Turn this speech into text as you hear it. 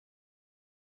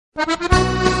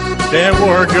There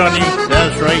were, Johnny.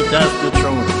 That's right, that's the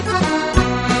truth.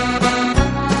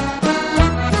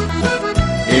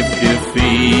 If you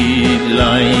feel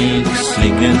like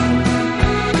singing,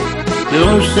 do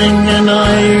sing an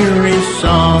Irish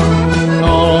song.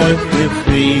 Oh, if you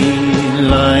feel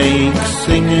like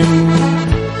singing,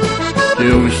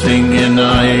 do sing an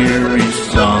Irish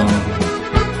song.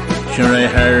 Sure, I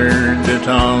heard it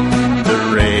on the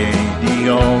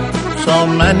radio so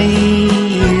many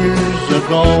years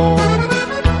ago.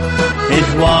 It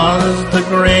was the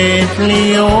great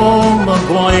Leo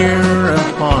Maguire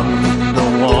upon the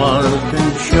Walton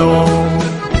Show.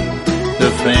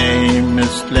 The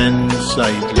famous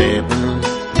Glenside label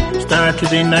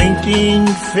started in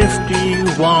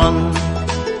 1951.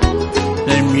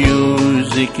 The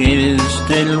music is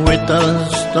still with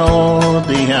us, though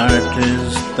the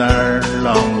artists are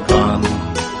long gone.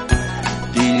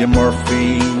 Delia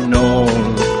Murphy,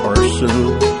 Noel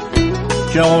Purcell,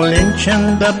 Joe Lynch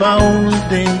and the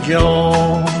Bowling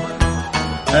Joe,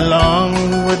 along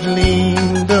with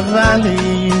Lean the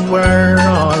Valley, were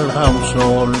all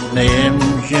household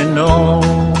names, you know.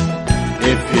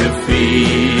 If you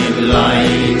feel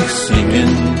like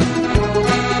singing,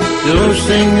 do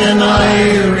sing an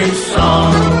Irish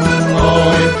song.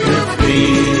 Oh, if you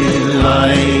feel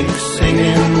like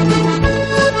singing,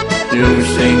 do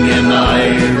sing an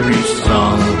Irish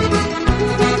song.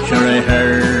 Sure, I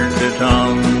heard it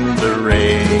on the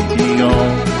radio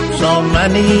so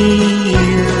many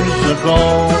years ago.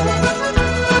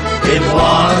 It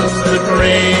was the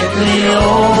great Leo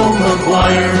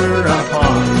Maguire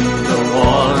upon the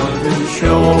Walton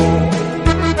Show.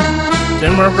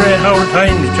 Them were great hard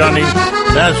times, Johnny.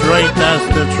 That's right, that's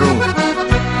the truth.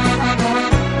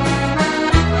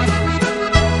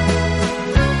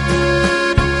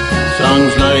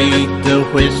 Songs like the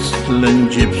Whistling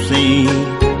Gypsy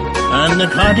and the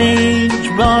Cottage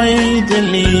by the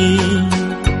Lee,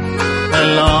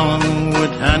 along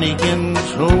with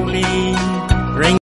Hannigan's Holy